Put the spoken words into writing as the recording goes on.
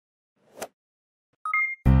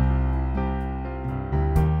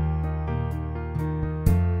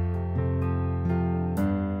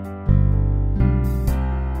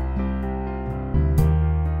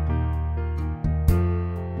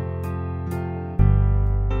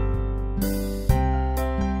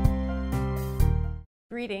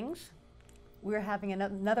Greetings. We're having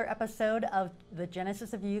another episode of the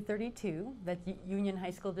Genesis of U-32, that's Union High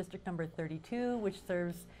School District number 32, which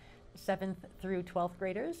serves 7th through 12th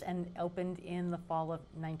graders and opened in the fall of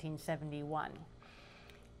 1971.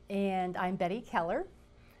 And I'm Betty Keller.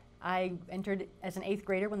 I entered as an 8th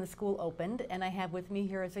grader when the school opened, and I have with me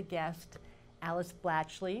here as a guest Alice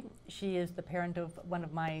Blachly. She is the parent of one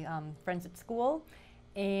of my friends at school,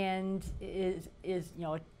 and is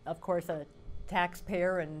of course a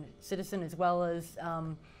taxpayer and citizen, as well as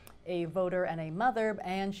a voter and a mother,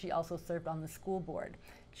 and she also served on the school board.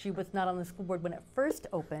 She was not on the school board when it first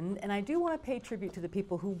opened, and I do want to pay tribute to the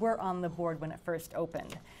people who were on the board when it first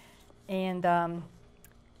opened. And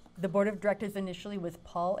the board of directors initially was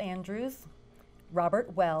Paul Andrews,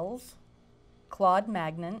 Robert Wells, Claude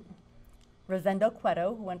Magnant, Rosendo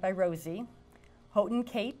Cueto, who went by Rosie, Houghton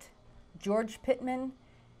Kate, George Pittman,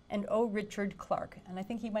 and O. Richard Clark. And I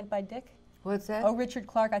think he went by Dick. What's that? Oh, Richard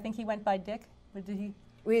Clark. I think he went by Dick. What did he?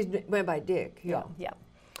 We went by Dick. Yeah. Yeah.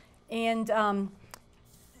 And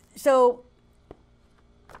so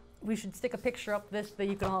we should stick a picture up this that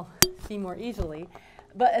you can all see more easily.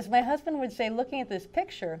 But as my husband would say, looking at this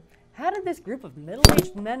picture, how did this group of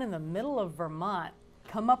middle-aged men in the middle of Vermont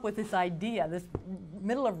come up with this idea, this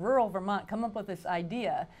middle of rural Vermont, come up with this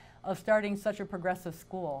idea of starting such a progressive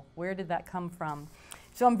school? Where did that come from?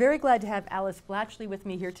 So I'm very glad to have Alice Blachly with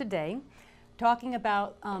me here today, talking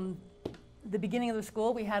about the beginning of the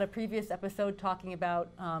school. We had a previous episode talking about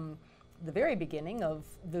the very beginning of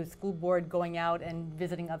the school board going out and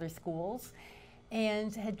visiting other schools,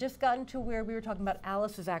 and had just gotten to where we were talking about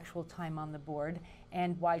Alice's actual time on the board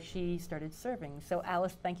and why she started serving. So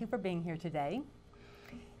Alice, thank you for being here today.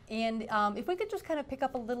 And if we could just kind of pick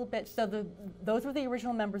up a little bit, so those were the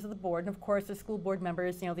original members of the board, and of course the school board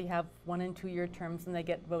members, they have 1- and 2-year terms and they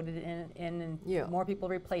get voted in and more people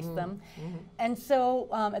replace them. And so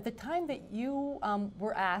at the time that you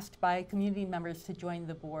were asked by community members to join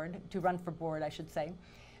the board, to run for board I should say,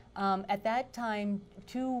 at that time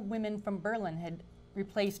 2 women from Berlin had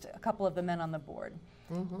replaced a couple of the men on the board.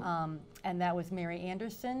 And that was Mary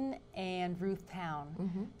Anderson and Ruth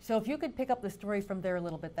Town. So if you could pick up the story from there a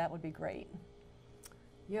little bit, that would be great.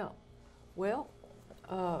 Yeah. Well,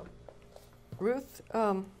 Ruth,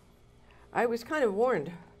 I was kind of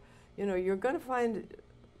warned, you're going to find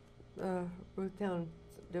Ruth Town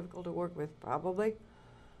difficult to work with, probably.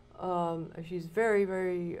 She's very,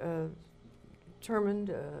 very determined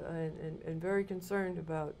and very concerned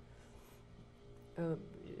about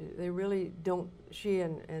they really don't, she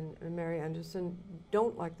and Mary Anderson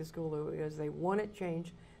don't like the school because they want it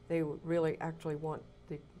changed. They really actually want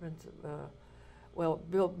the well,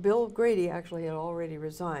 Bill Grady actually had already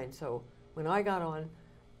resigned, so when I got on,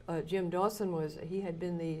 Jim Dawson he had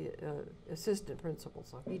been the assistant principal,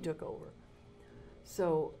 so he took over.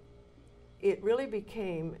 So it really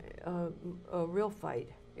became a real fight.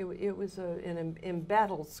 It was an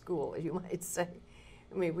embattled school, you might say.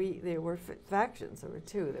 I mean, there were factions. There were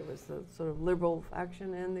 2. There was the sort of liberal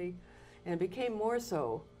faction and it became more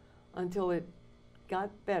so until it got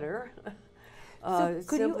better. So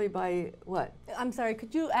simply by what? I'm sorry.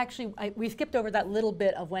 Could you actually? We skipped over that little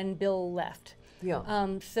bit of when Bill left.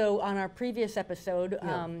 Yeah. So on our previous episode,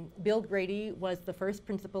 Bill Grady was the first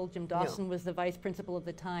principal. Jim Dawson was the vice principal at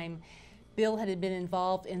the time. Bill had been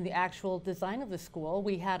involved in the actual design of the school.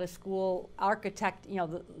 We had a school architect,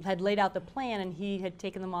 had laid out the plan, and he had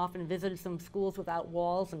taken them off and visited some schools without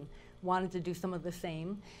walls and wanted to do some of the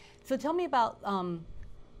same. So tell me about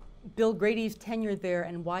Bill Grady's tenure there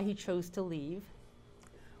and why he chose to leave.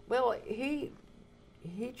 Well, he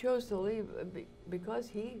chose to leave because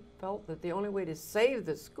he felt that the only way to save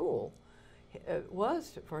the school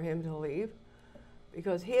was for him to leave,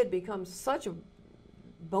 because he had become such a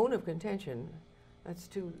bone of contention. That's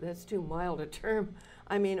too mild a term.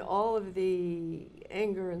 I mean, all of the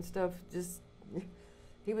anger and stuff,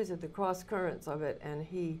 he was at the cross currents of it, and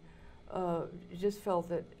he just felt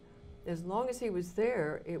that as long as he was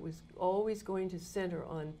there, it was always going to center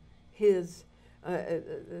on his.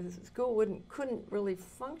 The school couldn't really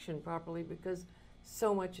function properly because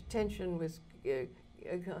so much attention was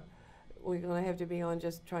we're going to have to be on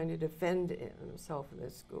just trying to defend himself in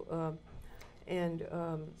this school.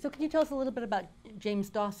 So can you tell us a little bit about James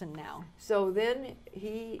Dawson now? So then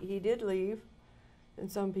he did leave, and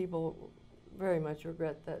some people very much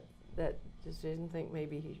regret that decision. Think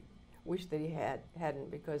maybe he wished that he hadn't,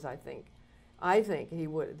 because I think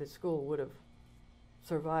the school would have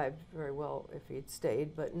survived very well if he'd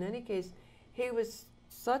stayed. But in any case, he was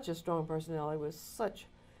such a strong personality, was such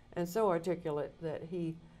and so articulate that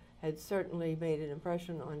he had certainly made an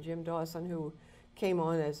impression on Jim Dawson, who came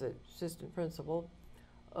on as assistant principal.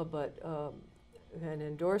 and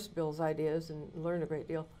endorsed Bill's ideas and learned a great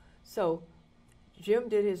deal. So Jim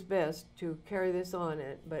did his best to carry this on,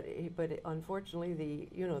 but unfortunately,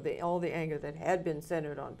 all the anger that had been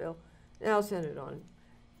centered on Bill now centered on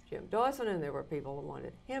Jim Dawson, and there were people who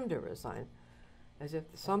wanted him to resign, as if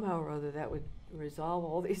somehow or other that would resolve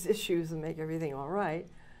all these issues and make everything all right.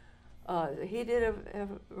 He did a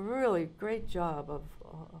really great job of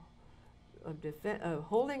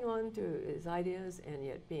holding on to his ideas and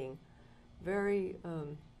yet being very,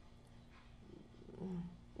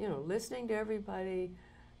 listening to everybody,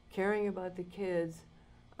 caring about the kids.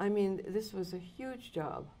 I mean, this was a huge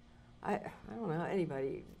job. I don't know how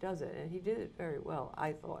anybody does it, and he did it very well,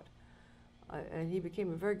 I thought. And he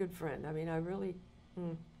became a very good friend. I mean, I really,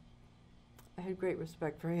 I had great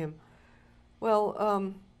respect for him.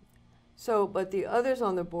 Well, but the others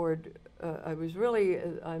on the board, I was really,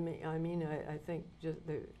 I think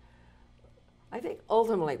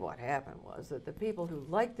ultimately what happened was that the people who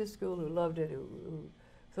liked the school, who loved it, who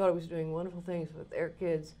thought it was doing wonderful things with their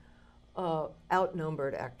kids,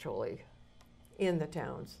 outnumbered actually in the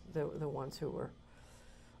towns, the ones who were.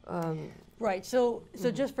 Right. So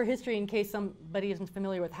just for history, in case somebody isn't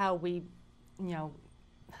familiar with how we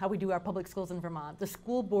do our public schools in Vermont, the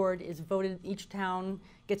school board is voted. Each town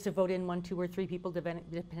gets to vote in 1, 2, or 3 people,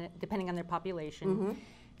 depending on their population.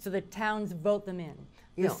 So the towns vote them in.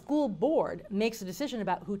 The school board makes a decision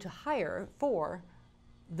about who to hire for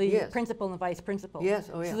the principal and the vice principal. Yes,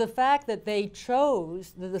 oh yeah. So the fact that they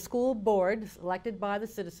chose, the school board, elected by the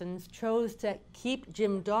citizens, chose to keep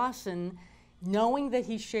Jim Dawson, knowing that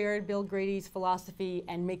he shared Bill Grady's philosophy,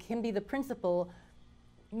 and make him be the principal,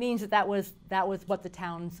 means that was what the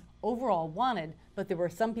towns overall wanted. But there were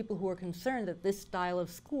some people who were concerned that this style of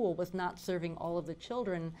school was not serving all of the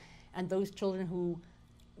children, and those children who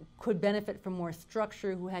could benefit from more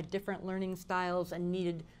structure, who had different learning styles and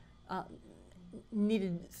needed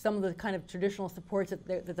some of the kind of traditional supports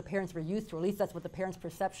that the parents were used to, or at least that's what the parents'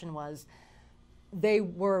 perception was. They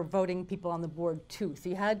were voting people on the board too, so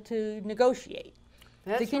you had to negotiate.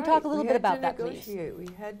 That's so you can right. talk a little bit about that, please. We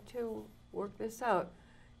had to work this out,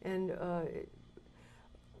 and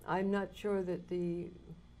I'm not sure that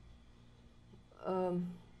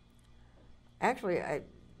actually,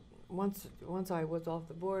 once I was off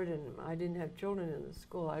the board and I didn't have children in the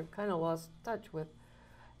school, I kind of lost touch with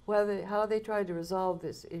how they tried to resolve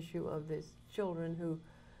this issue of these children who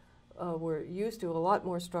were used to a lot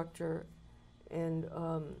more structure and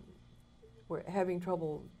were having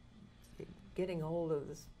trouble getting a hold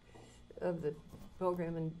of the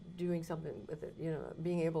program and doing something with it,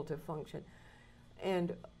 being able to function.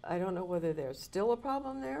 And I don't know whether there's still a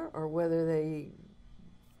problem there or whether they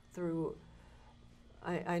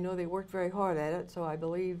I know they worked very hard at it, so I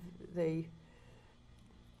believe they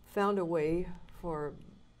found a way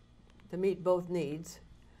to meet both needs.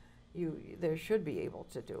 They should be able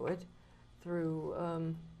to do it through,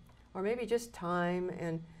 or maybe just time,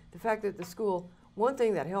 and the fact that the school, one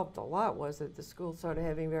thing that helped a lot was that the school started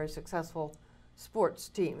having very successful sports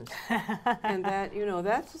teams. And that,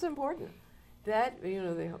 that's what's important. That, the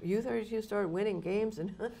U-32 started winning games,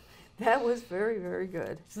 and that was very, very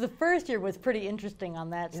good. So the first year was pretty interesting on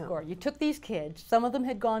that score. You took these kids, some of them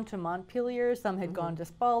had gone to Montpelier, some had gone to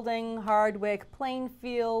Spalding, Hardwick,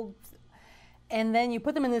 Plainfield, and then you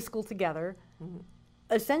put them in this school together.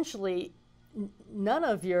 Essentially, none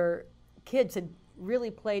of your kids had really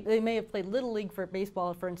played, they may have played Little League for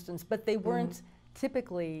baseball, for instance, but they weren't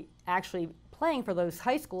typically actually playing for those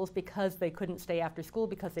high schools because they couldn't stay after school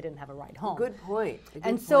because they didn't have a ride home. Good point.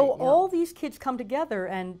 So all these kids come together,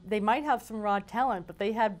 and they might have some raw talent, but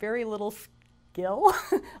they had very little skill,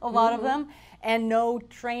 a lot of them, and no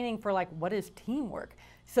training for what is teamwork.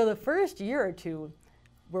 So the first year or two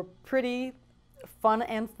were pretty fun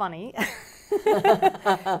and funny.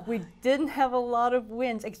 We didn't have a lot of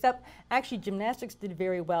wins, except actually gymnastics did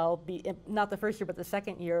very well, not the first year but the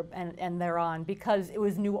second year and thereon, because it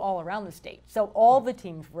was new all around the state. So all the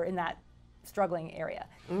teams were in that struggling area.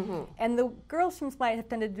 And the girls' teams might have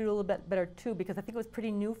tended to do a little bit better too, because I think it was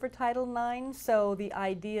pretty new for Title IX. So the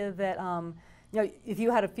idea that if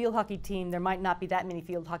you had a field hockey team, there might not be that many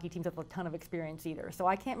field hockey teams with a ton of experience either. So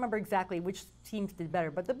I can't remember exactly which teams did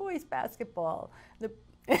better, but the boys' basketball,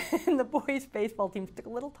 and the boys' baseball teams took a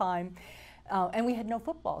little time, and we had no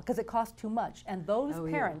football because it cost too much. And those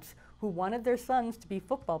parents who wanted their sons to be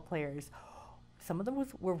football players, some of them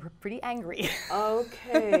were pretty angry.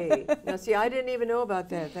 Okay. Now, see, I didn't even know about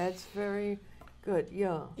that. That's very good.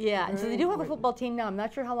 Yeah. Yeah, and so they do have a football team now. I'm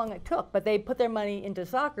not sure how long it took, but they put their money into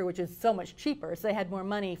soccer, which is so much cheaper, so they had more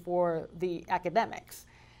money for the academics.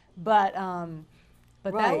 But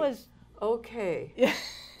that was... Okay.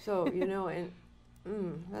 So, you know, and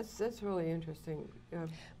that's really interesting.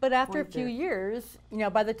 But after a point few there. years, you know,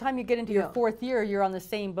 by the time you get into your Yeah. 4th year, you're on the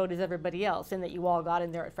same boat as everybody else in that you all got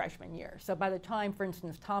in there at freshman year. So by the time, for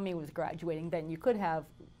instance, Tommy was graduating, then you could have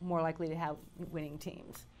more likely to have winning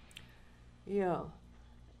teams. Yeah.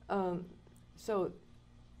 So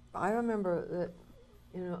I remember that,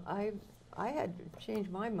 you know, I had to change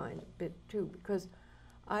my mind a bit too, because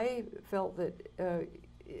I felt that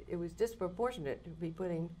it was disproportionate to be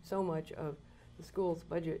putting so much of the school's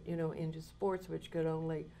budget, you know, into sports, which could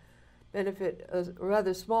only benefit a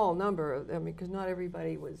rather small number of them, because not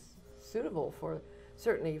everybody was suitable for,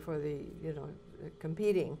 certainly for the, you know,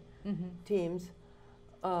 competing teams.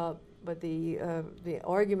 But the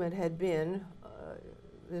argument had been,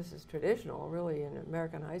 this is traditional really in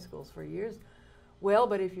American high schools for years, well,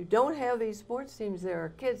 but if you don't have these sports teams, there are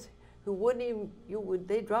kids who wouldn't even,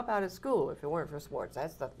 they'd drop out of school if it weren't for sports.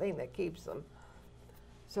 That's the thing that keeps them.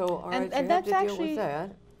 So, all right, And you that's have to deal actually, with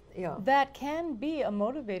that. Yeah. that can be a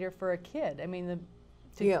motivator for a kid. I mean,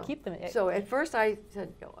 to keep them. So at first I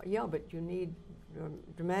said, yeah, but you need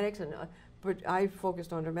dramatics, and but I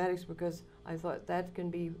focused on dramatics because I thought that can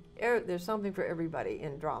be, there's something for everybody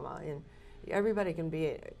in drama, and everybody can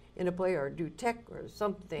be in a play or do tech or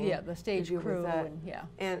something. Yeah, the stage to deal crew with that. and yeah.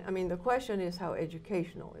 And I mean, the question is, how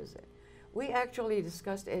educational is it? We actually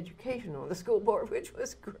discussed education on the school board, which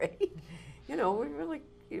was great. You know, we really,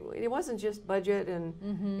 it wasn't just budget and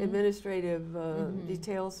administrative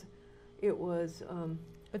details. It was,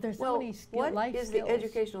 But there's so well, many what life is skills. the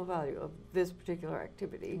educational value of this particular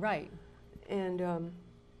activity? Right. And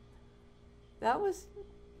that was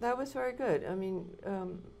very good. I mean,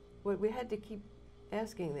 we had to keep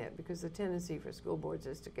asking that, because the tendency for school boards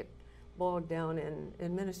is to get bogged down in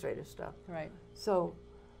administrative stuff. Right. So,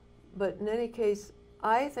 but in any case,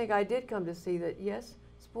 I think I did come to see that, yes,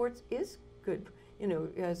 sports is good. You know,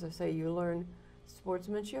 as I say, you learn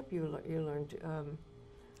sportsmanship, you learned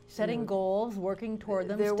Setting goals, working toward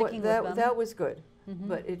them, there sticking that, with them. that was good,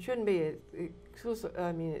 but it shouldn't be exclusive.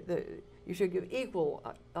 I mean, you should give equal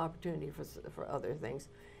opportunity for other things,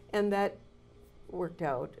 and that worked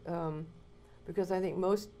out, because I think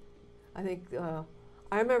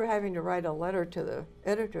I remember having to write a letter to the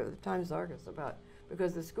editor of the Times-Argus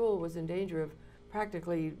because the school was in danger of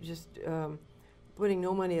practically just putting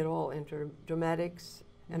no money at all into dramatics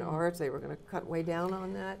and arts. They were going to cut way down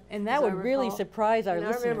on that. And that would really surprise our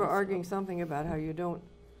listeners. I remember arguing something about how you don't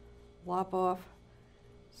lop off.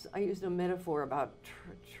 I used a metaphor about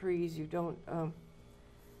trees. You don't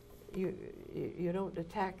you don't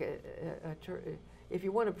attack a tree. If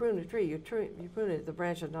you want to prune a tree, you prune it at the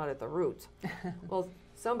branches, not at the roots. Well,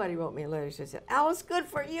 somebody wrote me a letter. She said, "Alice, good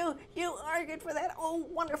for you. You argued for that. Oh,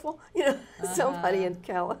 wonderful." You know, somebody in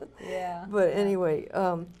Calais. Yeah. But anyway,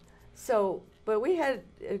 but we had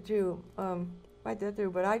to fight that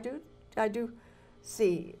through. But I do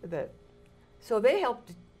see that. So they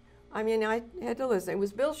helped. I mean, I had to listen. It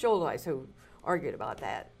was Bill Schulteis who argued about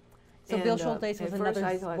that. So and, Bill Schulteis was at first another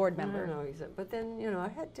I thought, board member. No, he said, but then, you know, I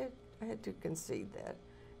had to concede that,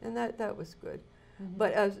 and that was good.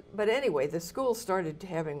 But anyway, the school started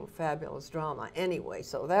having fabulous drama anyway,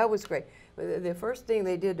 so that was great. The first thing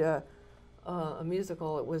they did a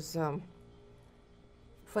musical. It was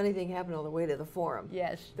Funny Thing Happened on the Way to the Forum.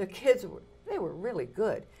 Yes. The kids were really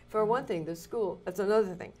good. For one thing, the school. That's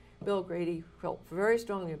another thing. Bill Grady felt very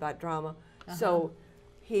strongly about drama, so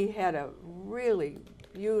he had a really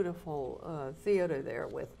beautiful theater there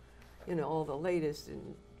with, you know, all the latest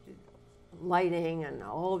in lighting and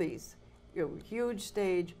all these, you know, huge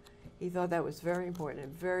stage. He thought that was very important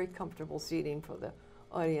and very comfortable seating for the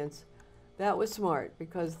audience. That was smart,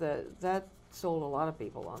 because that sold a lot of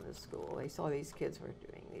people on this school. They saw these kids were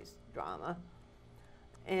doing these drama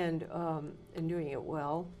and doing it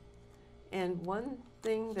well. And one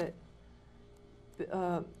thing that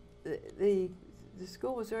the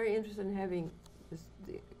school was very interested in having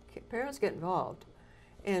the parents get involved.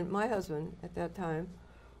 And my husband at that time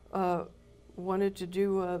wanted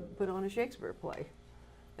to put on a Shakespeare play.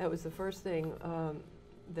 That was the first thing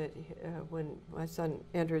that when my son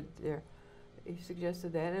entered there, he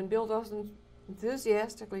suggested that. And Bill Dawson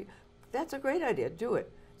enthusiastically, "That's a great idea, do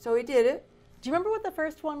it." So he did it. Do you remember what the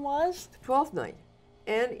first one was? 12th night.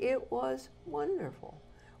 And it was wonderful.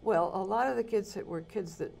 Well, a lot of the kids were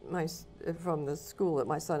kids that from the school that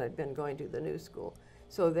my son had been going to, the new school.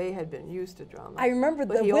 So they had been used to drama. I remember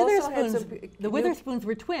But the he also had Witherspoons. The Witherspoons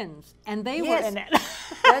were twins, and they Yes. were in it.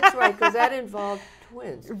 That's right, because that involved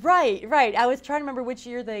twins. Right. I was trying to remember which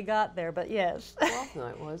year they got there, but yes. 12th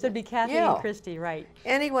night, was So it? it'd be Kathy Yeah. and Christy, right?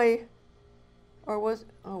 Anyway, or was,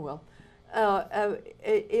 oh well.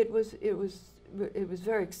 It was it was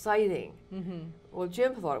very exciting. Well,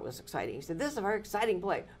 Jim thought it was exciting. He said, "This is a very exciting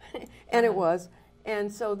play," and it was.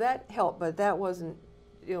 And so that helped, but that wasn't.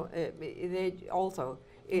 You know, they also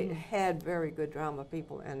it had very good drama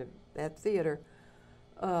people, and that theater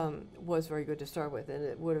was very good to start with, and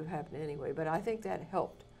it would have happened anyway. But I think that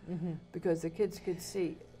helped because the kids could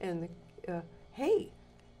see, and hey,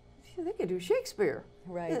 they could do Shakespeare,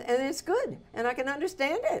 Right. And it's good, and I can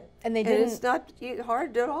understand it. And they and didn't. it's not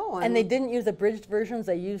hard at all. And they didn't use abridged versions.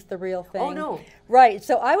 They used the real thing. Oh no. Right.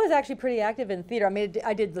 So I was actually pretty active in theater. I mean,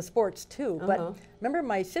 I did the sports too. But Uh-huh. remember,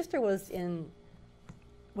 my sister was in.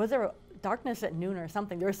 Was there a Darkness at Noon or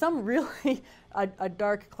something? There was some really a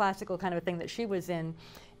dark classical kind of a thing that she was in,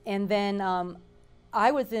 and then I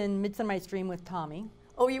was in Midsummer Night's Dream with Tommy.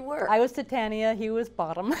 Oh, you were. I was Titania. He was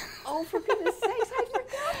Bottom. Oh, for goodness sakes, I'd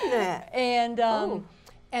forgotten that.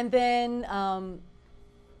 And then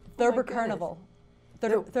Thurber goodness. Carnival.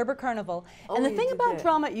 Thurber Carnival. Oh, And the you thing did about that.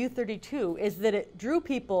 drama at U-32 is that it drew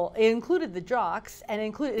people. It included the jocks and it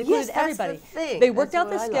included Yes, that's everybody. the thing. They worked That's out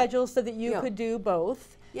the what I like. schedule so that you Yeah. could do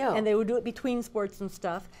both. Yeah. And they would do it between sports and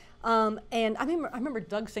stuff. And I remember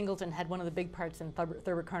Doug Singleton had one of the big parts in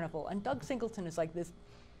Thurber Carnival. And Doug Singleton is like this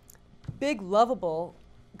big, lovable,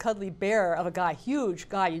 cuddly bear of a guy, huge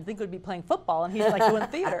guy. You'd think would be playing football, and he's like doing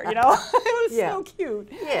theater, you know? It was Yeah. so cute.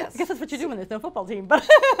 Yes. I guess that's what you do when there's no football team. But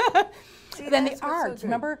See, then that's the what's so arts, good.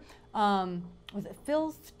 remember, was it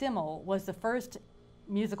Phil Stimmel was the first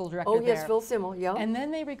musical director Oh there. yes, Phil Simmel. Yeah. And then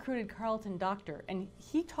they recruited Carlton Doctor, and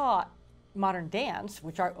he taught modern dance,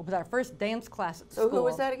 which was our first dance class at So school. who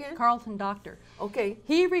was that again? Carlton Doctor. Okay.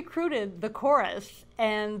 He recruited the chorus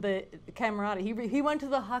and the camaraderie. He went to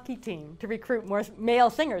the hockey team to recruit more male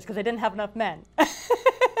singers because they didn't have enough men.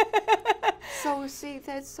 So see,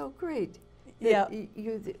 that's so great. Yeah.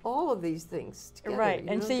 That all of these things together. Right,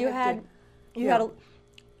 and so don't you have had, to-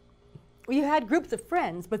 you had groups of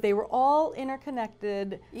friends, but they were all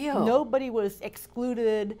interconnected. Yeah. Nobody was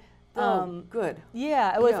excluded. Oh, good.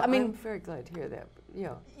 Yeah, it was. Yeah, I mean, I'm very glad to hear that.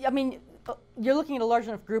 Yeah. I mean, you're looking at a large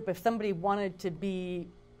enough group. If somebody wanted to be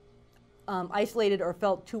isolated or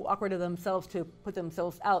felt too awkward to themselves to put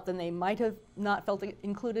themselves out, then they might have not felt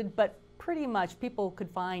included. But pretty much, people could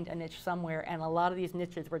find a niche somewhere, and a lot of these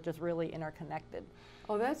niches were just really interconnected.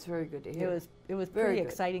 Oh, that's very good to hear. It was Very pretty good.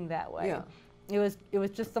 exciting that way. Yeah. It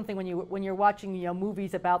was just something when you're watching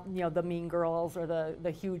movies about the Mean Girls or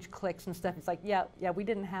the huge cliques and stuff. It's like yeah we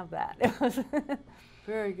didn't have that. It was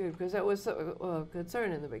Very good, because that was a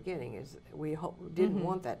concern in the beginning. Is we didn't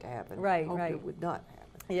want that to happen. Right, Hoped right. It would not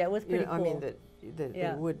happen. yeah, it was pretty cool. I mean that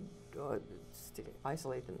Yeah. they would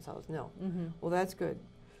isolate themselves. No. Well, that's good.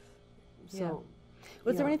 So.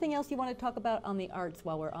 Was there yeah. anything else you want to talk about on the arts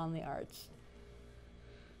while we're on the arts?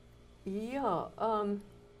 Yeah.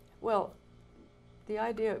 Well, the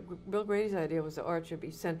idea, Bill Grady's idea, was the art should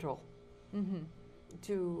be central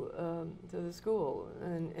to the school,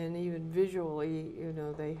 and even visually,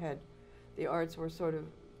 they had the arts were sort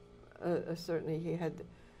of certainly he had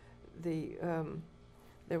the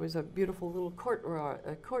there was a beautiful little courtyard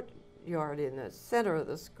in the center of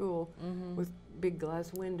the school with big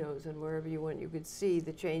glass windows, and wherever you went, you could see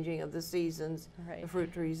the changing of the seasons, Right. the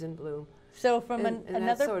fruit trees in bloom. So from and that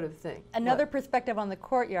another sort of thing. another What? perspective on the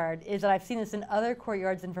courtyard is that I've seen this in other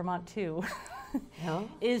courtyards in Vermont too. Yeah?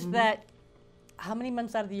 Is that how many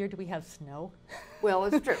months out of the year do we have snow? Well,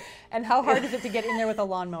 it's true. And how hard is it to get in there with a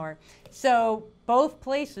lawnmower? So both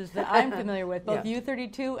places that I'm familiar with, both Yeah.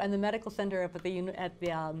 U-32 and the medical center up at the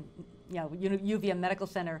UVM Medical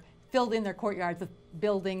Center, filled in their courtyards with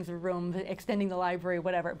buildings or rooms, extending the library,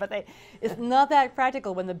 whatever. But it's not that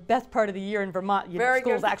practical when the best part of the year in Vermont, Very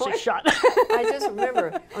school's good actually point. shut. I just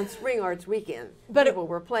remember on Spring Arts Weekend, But people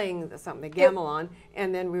were playing something, the gamelan,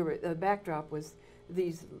 and then the backdrop was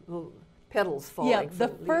these little petals falling. Yeah, from the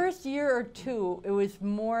leaves. first year or two, it was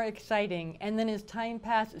more exciting. And then as time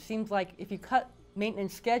passed, it seems like if you cut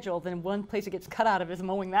maintenance schedule, then one place it gets cut out of is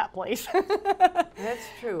mowing that place. That's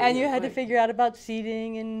true. And you had to right. figure out about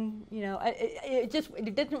seating, and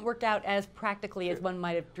it didn't work out as practically as one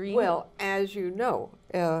might have dreamed. Well, as you know,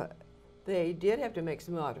 they did have to make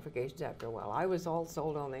some modifications after a while. I was all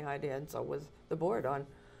sold on the idea, and so was the board, on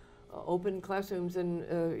open classrooms and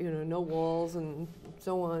no walls and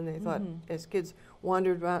so on. They thought as kids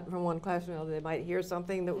wandered around from one classroom to another, they might hear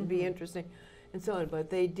something that would be interesting, and so on. But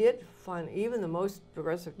they did find, even the most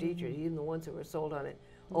progressive teachers, even the ones who were sold on it,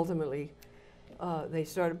 ultimately they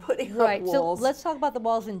started putting right. up walls. So let's talk about the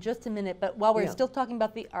walls in just a minute. But while we're Yeah. still talking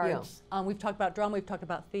about the arts, we've talked about drama, we've talked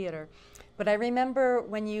about theater. But I remember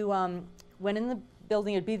when you went in the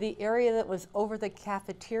building, it'd be the area that was over the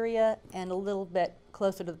cafeteria and a little bit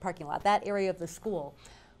closer to the parking lot. That area of the school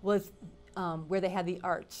was where they had the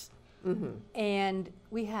arts. And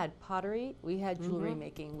we had pottery, we had jewelry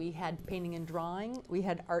making, we had painting and drawing, we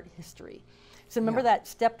had art history. So remember that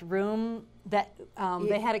stepped room that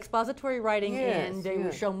they had expository writing in, they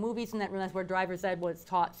would show movies in that room, that's where driver's ed was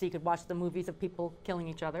taught, so you could watch the movies of people killing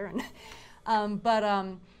each other. And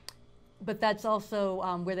but that's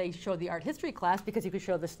also where they showed the art history class, because you could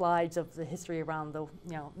show the slides of the history around the,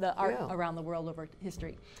 the art around the world over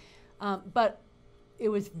history. But it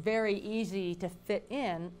was very easy to fit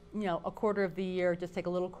in, a quarter of the year, just take a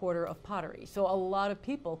little quarter of pottery. So a lot of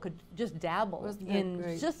people could just dabble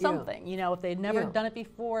in just something, if they'd never done it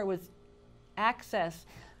before, it was access.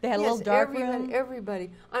 They had a little dark room. Everybody.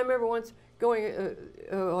 I remember once going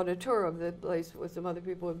on a tour of the place with some other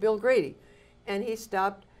people, with Bill Grady, and he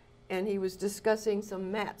stopped and he was discussing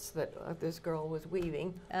some mats that this girl was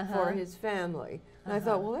weaving for his family. And I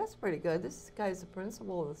thought, well, that's pretty good. This guy's the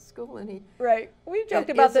principal of the school, and he... Right. We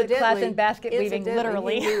joked about the class in basket weaving,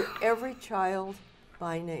 literally. He knew every child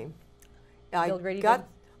by name. Bill Grady did?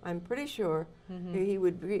 I'm pretty sure he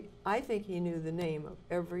would be... I think he knew the name of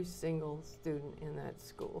every single student in that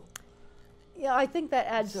school. Yeah, I think that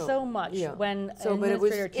adds so much when an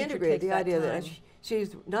administrator or teacher integrated, takes the idea that that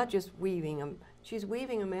she's not just weaving them, she's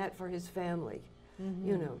weaving a mat for his family,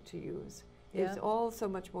 to use. It's all so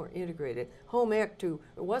much more integrated. Home ec too.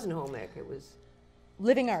 It wasn't home ec. It was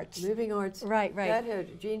living arts. Living arts. Right. That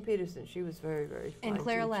had Jean Peterson. She was very, very fine. And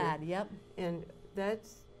Claire teacher. Ladd. Yep. And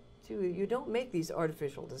that's too. You don't make these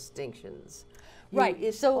artificial distinctions. Right.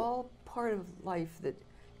 It's all part of life. That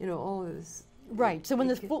all of this. Right. So when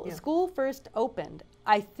the school first opened,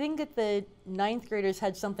 I think that the 9th graders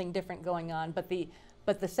had something different going on, but the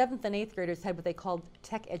 7th and 8th graders had what they called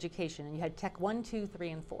tech education, and you had tech 1, 2, 3,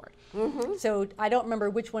 and 4. So I don't remember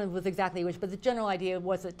which one was exactly which, but the general idea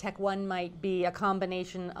was that tech 1 might be a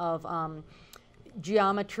combination of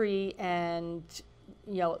geometry and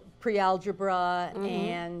pre-algebra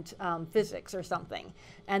and physics or something,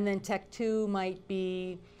 and then tech 2 might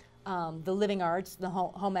be the living arts, the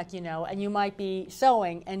home ec, and you might be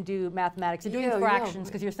sewing and do mathematics, and doing fractions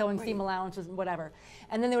because you're sewing seam allowances and whatever.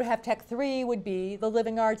 And then they would have tech 3 would be the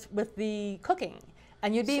living arts with the cooking,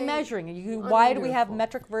 and you'd be measuring. Why do we have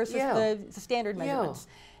metric versus the standard measurements?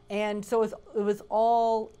 And so it was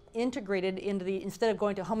all integrated into the, instead of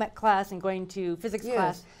going to home ec class and going to physics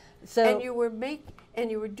class. So and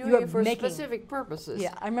you were doing it for specific purposes.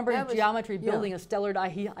 Yeah, I remember in geometry building a stellar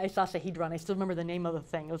icosahedron. I still remember the name of the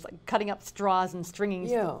thing. It was like cutting up straws and stringing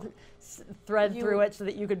thread through it so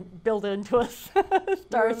that you could build it into a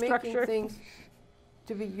star structure. Making things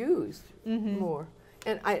to be used more.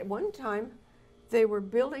 And at one time, they were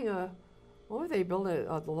building a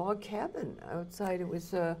log cabin outside. It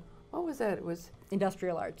was what was that? It was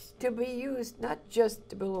industrial arts. To be used not just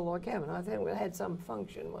to build a log cabin. I think it had some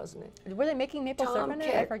function, wasn't it? Were they making maple syrup in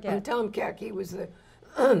it? I forget. Tom Keck, he was the,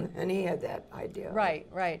 and he had that idea. Right.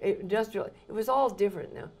 Industrial. It was all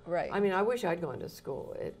different now. Right. I mean, I wish I'd gone to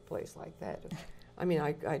school at a place like that. I mean,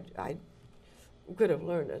 I could have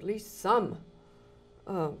learned at least some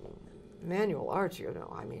manual arts.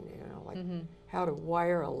 I mean, like how to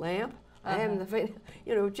wire a lamp. I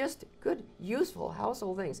haven't just good, useful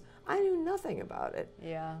household things. I knew nothing about it.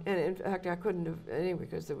 Yeah. And in fact, I couldn't have anyway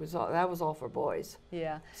because that was all for boys.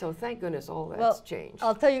 Yeah. So thank goodness all that's changed.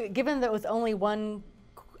 I'll tell you, given that it was only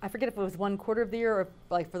I forget if it was 1/4 of the year or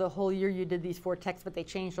like for the whole year you did these 4 texts, but they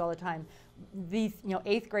changed all the time. These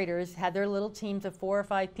 8th graders had their little teams of 4 or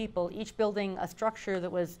 5 people, each building a structure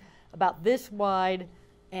that was about this wide,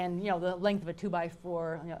 and the length of a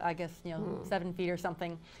 2x4. I guess 7 feet or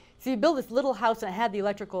something. So you build this little house and it had the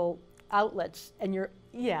electrical outlets, and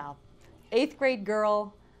 8th grade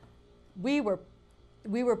girl, we were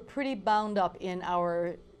pretty bound up in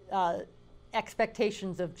our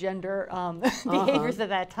expectations of gender behaviors at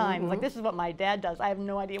that time. Like, this is what my dad does. I have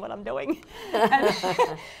no idea what I'm doing.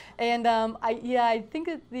 And I think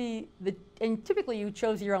that and typically you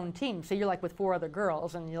chose your own team. So you're like with 4 other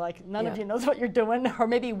girls, and you're like, none of you knows what you're doing, or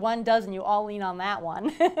maybe one does, and you all lean on that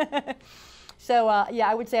one. So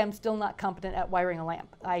I would say I'm still not competent at wiring a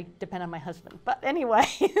lamp. I depend on my husband. But anyway.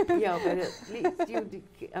 But at least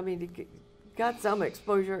you got some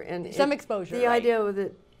exposure and some exposure. The idea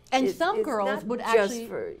that. And some girls would actually just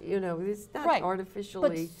for it's not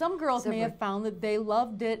artificially. But some girls may have found that they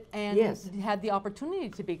loved it and had the opportunity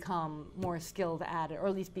to become more skilled at it, or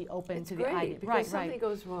at least be open to the idea. Because something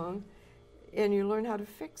goes wrong, and you learn how to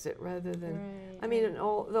fix it rather than. I mean, and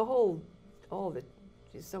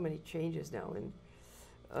there's so many changes now,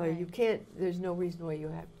 and you can't. There's no reason why you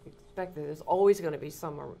have to expect that there's always going to be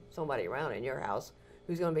somebody around in your house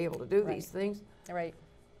who's going to be able to do these things. Right.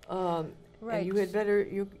 Right. And you had better,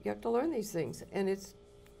 you have to learn these things. And it's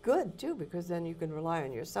good, too, because then you can rely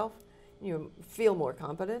on yourself. You feel more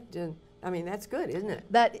competent. And, I mean, that's good, isn't it?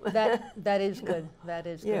 That is good. That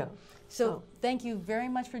is Yeah. good. So thank you very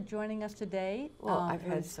much for joining us today. Well, I've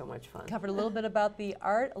had so much fun. Covered a little bit about the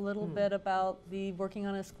art, a little bit about the working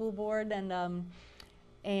on a school board,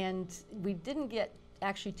 and we didn't get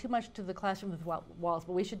actually too much to the classroom with walls,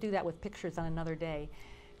 but we should do that with pictures on another day.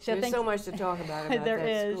 So there's so much to talk about There that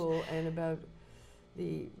is. school and about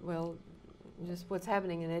just what's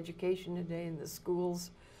happening in education today in the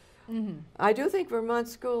schools. I do think Vermont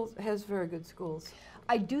schools has very good schools.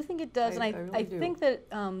 I do think it does, and I really do. think that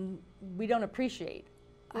we don't appreciate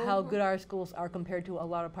how good our schools are compared to a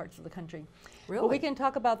lot of parts of the country. Really? Well, we can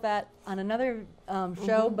talk about that on another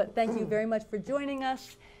show, but thank you very much for joining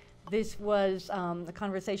us. This was a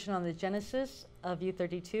conversation on the genesis of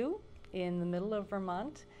U-32 in the middle of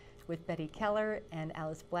Vermont with Betty Keller and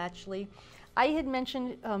Alice Blachly. I had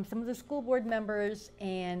mentioned some of the school board members,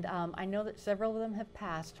 and I know that several of them have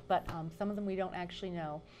passed, but some of them we don't actually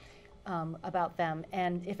know about them.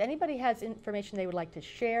 And if anybody has information they would like to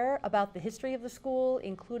share about the history of the school,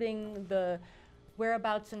 including the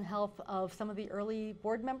whereabouts and health of some of the early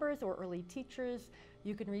board members or early teachers,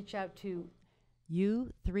 you can reach out to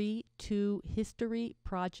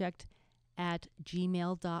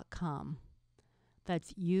U32historyproject@gmail.com.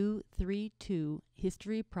 That's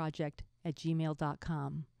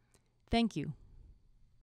U32historyproject@gmail.com. Thank you.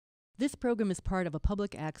 This program is part of a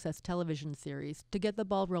public access television series to get the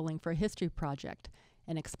ball rolling for a history project,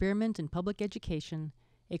 an experiment in public education,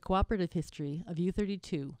 a cooperative history of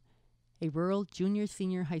U-32, a rural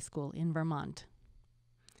junior-senior high school in Vermont.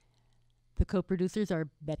 The co-producers are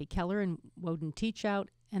Betty Keller and Woden Teachout,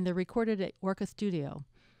 and they're recorded at Orca Studio,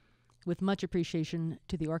 with much appreciation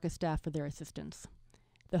to the Orca staff for their assistance.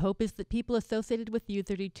 The hope is that people associated with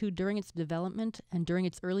U-32 during its development and during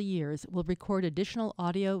its early years will record additional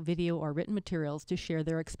audio, video, or written materials to share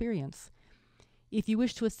their experience. If you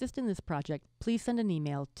wish to assist in this project, please send an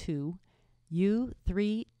email to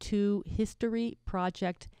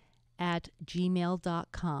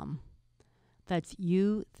U32historyproject@gmail.com. That's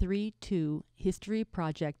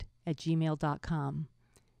U32historyproject@gmail.com.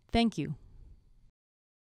 Thank you.